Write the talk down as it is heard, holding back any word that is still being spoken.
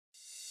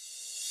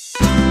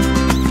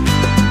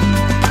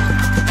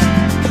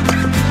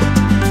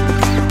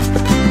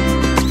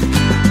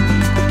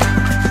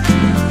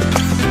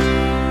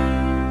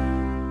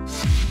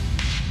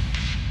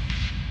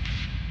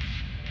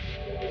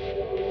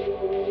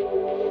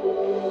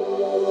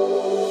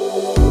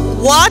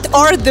What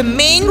are the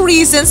main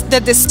reasons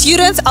that the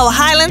students of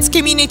Highlands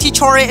Community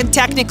Charter and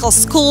Technical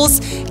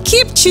Schools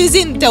keep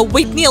choosing the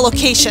Whitney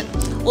location?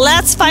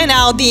 Let's find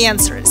out the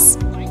answers.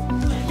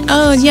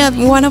 Oh yeah,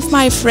 one of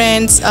my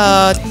friends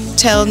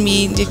tell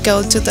me to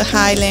go to the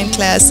Highland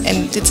class,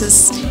 and this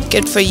is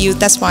good for you.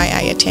 That's why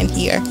I attend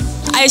here.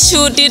 I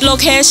choose this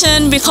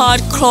location because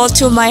close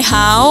to my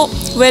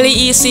house, very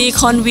easy,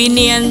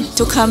 convenient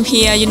to come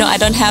here. I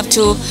don't have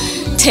to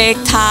take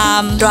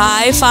time,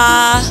 drive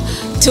far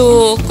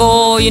to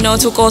go,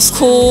 to go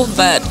school,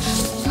 but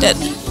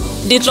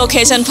this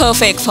location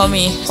perfect for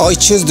me. I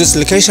choose this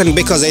location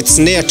because it's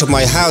near to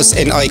my house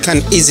and I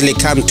can easily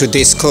come to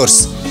this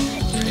course.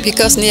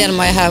 Because near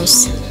my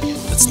house.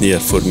 It's near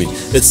for me.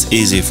 It's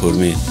easy for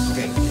me.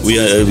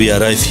 We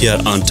arrive here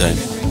on time.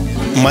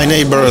 My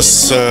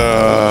neighbors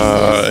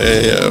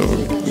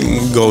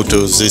go to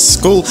this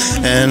school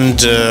and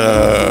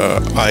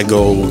I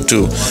go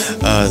too.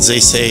 They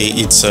say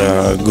it's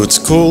a good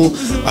school.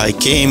 I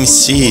came,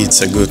 see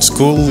it's a good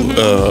school.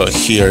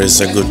 Here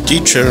is a good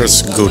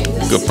teachers, good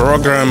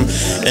program,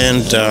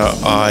 and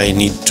I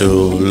need to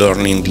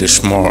learn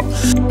English more.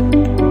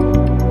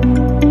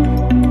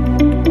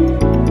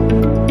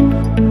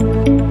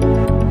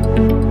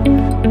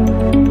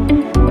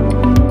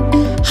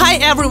 Hi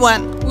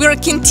everyone! We are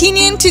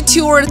continuing to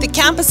tour the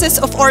campuses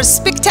of our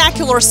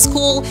spectacular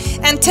school,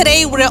 and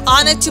today we're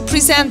honored to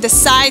present the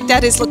site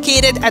that is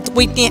located at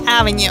Whitney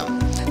Avenue.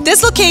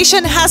 This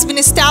location has been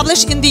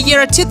established in the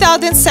year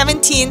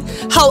 2017.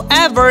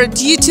 However,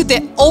 due to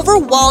the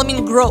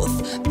overwhelming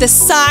growth, the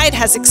site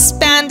has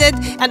expanded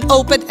and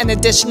opened an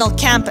additional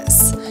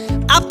campus.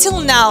 Up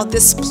till now,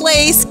 this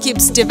place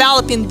keeps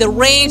developing the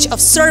range of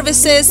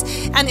services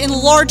and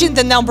enlarging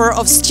the number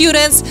of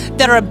students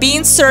that are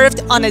being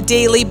served on a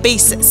daily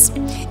basis.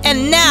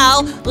 And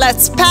now,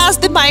 let's pass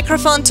the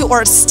microphone to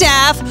our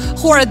staff,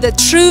 who are the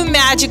true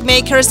magic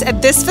makers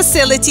at this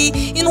facility,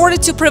 in order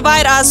to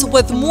provide us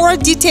with more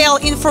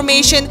detailed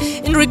information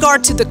in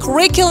regard to the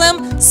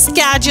curriculum,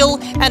 schedule,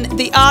 and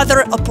the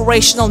other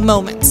operational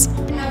moments.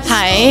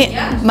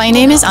 Hi, my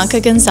name is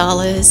Anka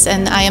Gonzalez,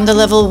 and I am the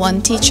level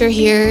 1 teacher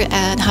here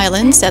at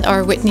Highlands at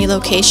our Whitney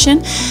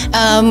location.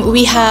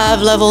 We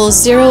have levels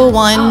 0,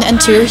 1, and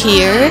 2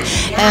 here,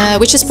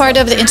 which is part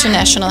of the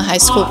International High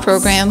School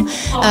program.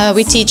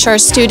 We teach our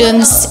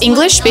students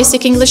English,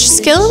 basic English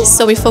skills,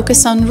 so we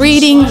focus on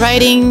reading,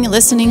 writing,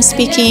 listening,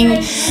 speaking,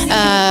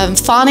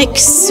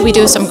 phonics. We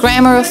do some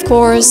grammar, of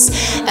course,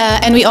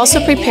 and we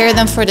also prepare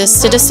them for the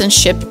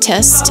citizenship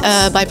test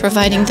by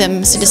providing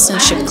them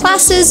citizenship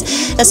classes.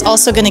 That's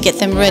also going to get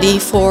them ready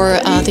for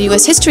the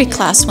U.S. history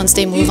class once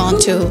they move on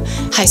to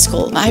high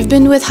school. I've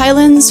been with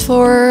Highlands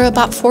for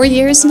about 4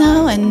 years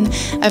now, and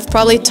I've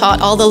probably taught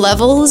all the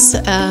levels.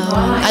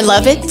 I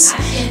love it.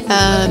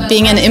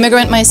 Being an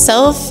immigrant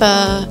myself,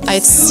 I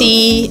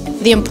see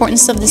the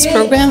importance of this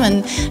program,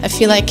 and I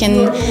feel I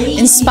can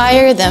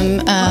inspire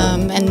them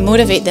and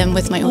motivate them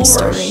with my own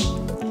story.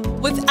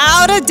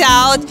 Without a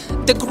doubt,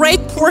 the great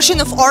portion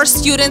of our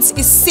students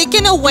is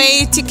seeking a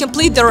way to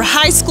complete their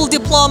high school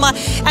diploma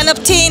and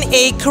obtain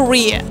a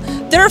career.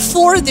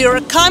 Therefore, they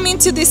are coming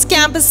to this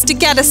campus to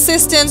get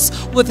assistance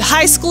with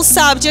high school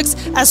subjects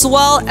as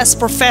well as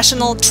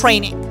professional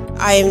training.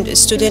 I am a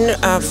student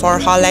for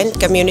Highland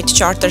Community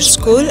Charter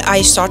School.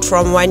 I start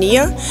from 1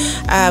 year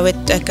with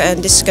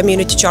this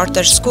community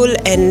charter school,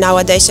 and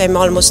nowadays I'm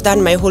almost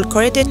done my whole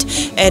credit,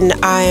 and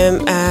I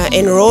am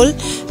enrolled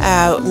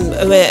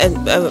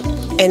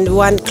in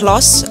one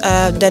class.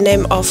 The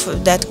name of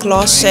that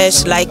class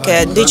is like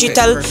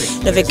Digital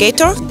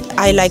Navigator.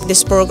 I like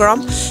this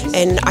program,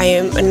 and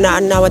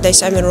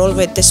nowadays I'm enrolled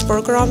with this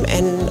program,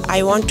 and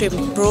I want to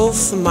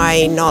improve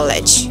my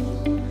knowledge.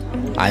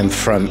 I'm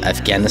from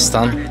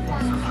Afghanistan,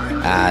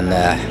 and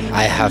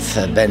I have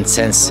been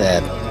since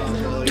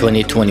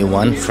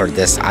 2021 for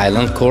this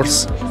island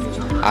course.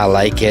 I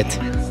like it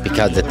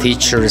because the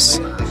teachers,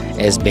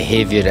 his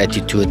behavior,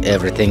 attitude,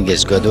 everything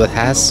is good with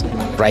us.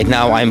 Right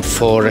now I'm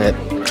for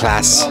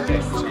class,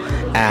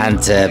 and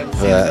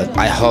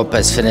I hope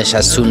it's finished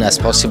as soon as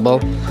possible.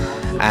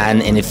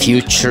 And in the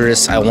future,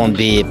 I won't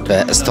be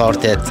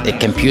started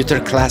computer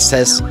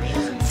classes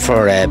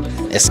for a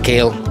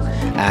scale,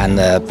 and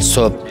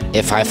so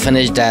if I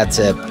finish that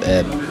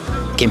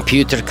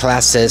computer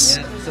classes,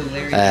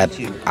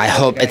 I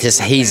hope it is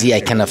easy.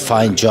 I can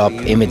find job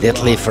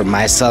immediately for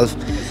myself,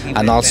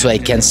 and also I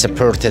can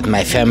support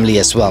my family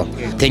as well.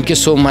 Thank you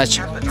so much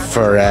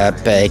for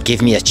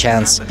giving me a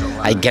chance.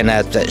 I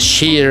gonna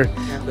share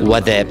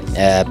what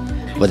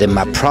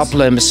my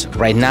problems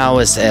right now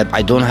is.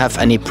 I don't have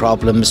any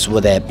problems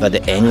with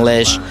the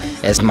English.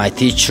 As my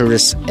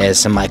teachers,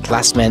 as my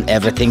classmates,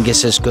 everything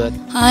is good.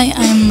 Hi,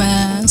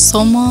 I'm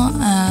Soma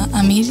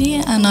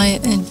Amiri, and I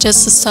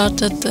just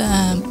started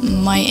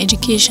my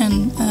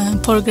education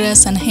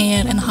progress and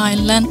here in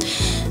Highland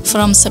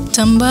from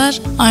September.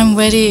 I'm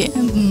very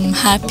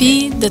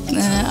happy that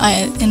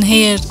in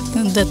here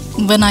that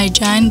when I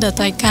joined that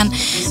I can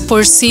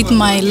proceed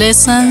my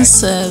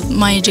lessons,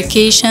 my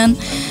education.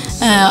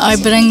 I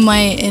bring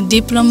my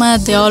diploma.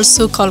 They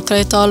also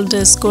calculate all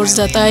the scores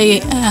that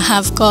I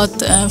have got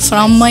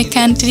from my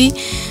country,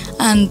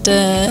 and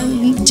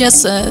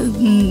just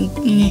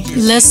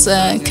less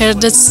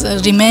credits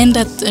remain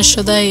that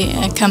should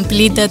I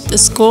complete that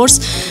scores.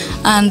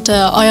 And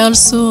I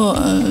also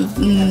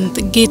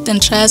get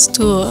interest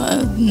to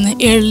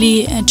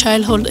early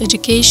childhood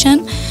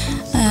education.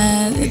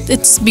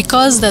 It's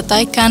because that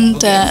I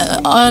can't.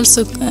 I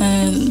also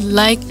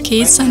like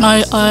kids, and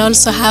I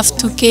also have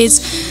 2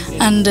 kids,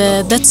 and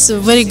that's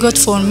very good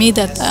for me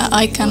that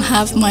I can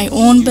have my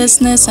own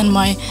business and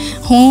my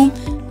home.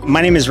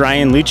 My name is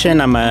Ryan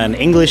Luchin. I'm an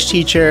English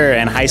teacher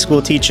and high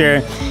school teacher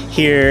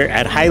here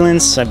at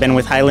Highlands. I've been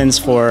with Highlands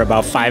for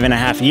about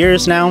 5.5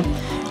 years now.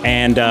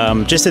 And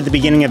just at the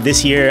beginning of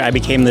this year, I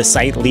became the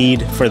site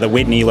lead for the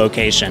Whitney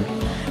location.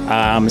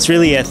 It's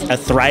really a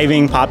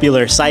thriving,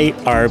 popular site.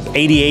 Our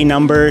ADA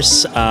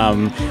numbers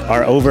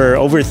are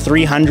over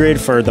 300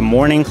 for the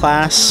morning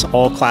class,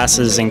 all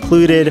classes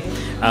included.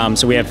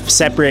 So we have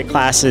separate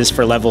classes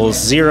for levels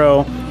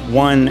 0,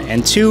 1,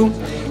 and 2.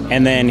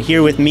 And then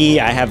here with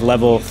me, I have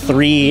level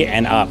 3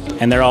 and up,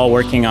 and they're all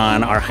working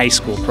on our high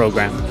school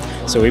program.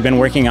 So we've been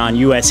working on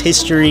U.S.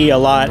 history a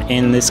lot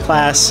in this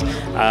class.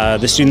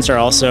 The students are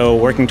also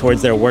working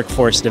towards their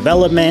workforce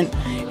development,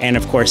 and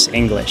of course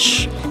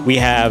English. We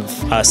have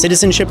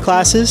citizenship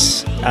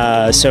classes.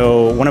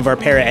 So one of our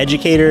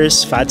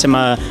para-educators,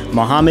 Fatima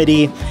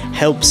Mohammadi,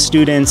 helps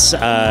students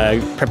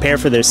prepare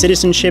for their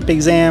citizenship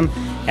exam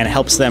and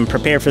helps them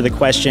prepare for the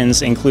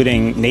questions,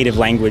 including native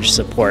language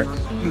support.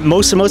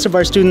 Most of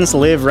our students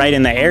live right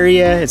in the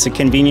area. It's a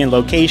convenient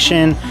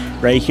location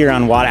right here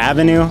on Watt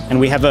Avenue, and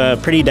we have a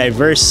pretty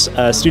diverse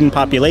student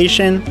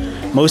population.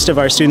 Most of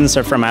our students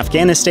are from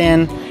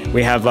Afghanistan.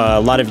 We have a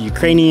lot of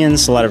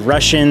Ukrainians, a lot of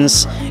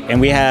Russians,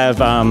 and we have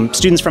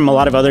students from a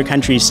lot of other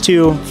countries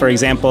too. For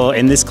example,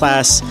 in this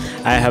class,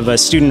 I have a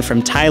student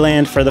from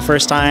Thailand for the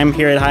first time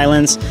here at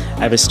Highlands.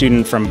 I have a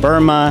student from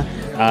Burma,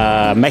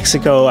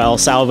 Mexico, El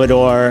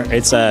Salvador.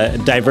 It's a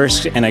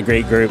diverse and a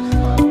great group.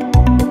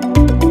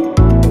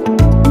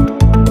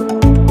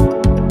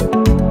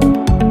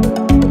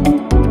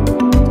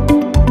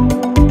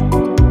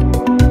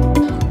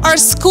 Our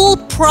school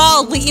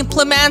proudly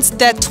implements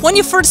the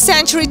 21st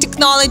century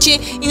technology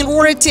in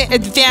order to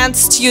advance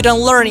student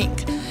learning.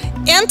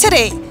 And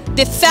today,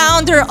 the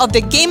founder of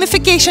the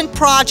gamification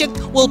project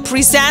will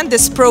present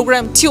this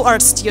program to our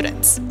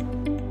students.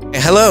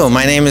 Hello,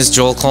 my name is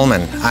Joel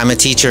Coleman. I'm a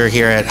teacher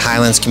here at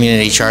Highlands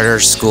Community Charter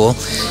School,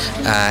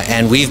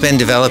 and we've been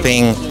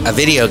developing a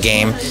video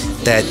game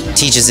that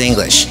teaches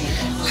English,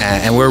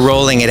 and we're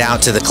rolling it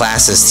out to the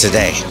classes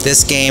today.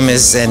 This game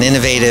is an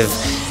innovative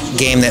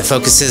game that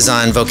focuses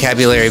on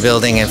vocabulary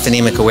building and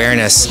phonemic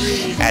awareness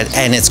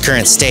in its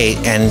current state,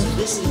 and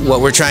what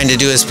we're trying to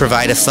do is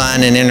provide a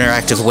fun and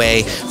interactive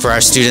way for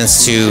our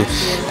students to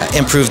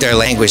improve their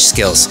language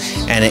skills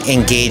and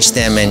engage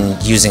them in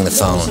using the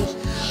phone.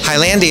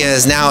 Highlandia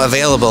is now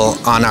available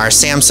on our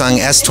Samsung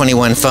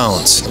S21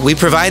 phones. We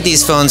provide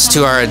these phones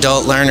to our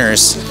adult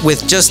learners.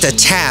 With just a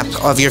tap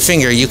of your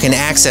finger, you can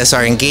access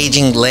our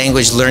engaging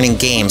language learning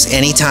games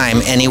anytime,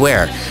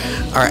 anywhere.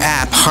 Our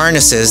app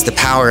harnesses the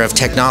power of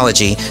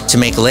technology to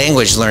make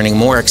language learning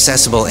more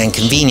accessible and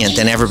convenient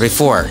than ever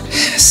before.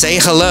 Say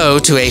hello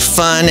to a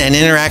fun and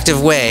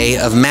interactive way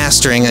of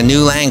mastering a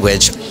new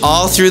language,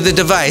 all through the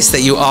device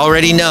that you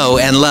already know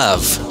and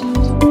love.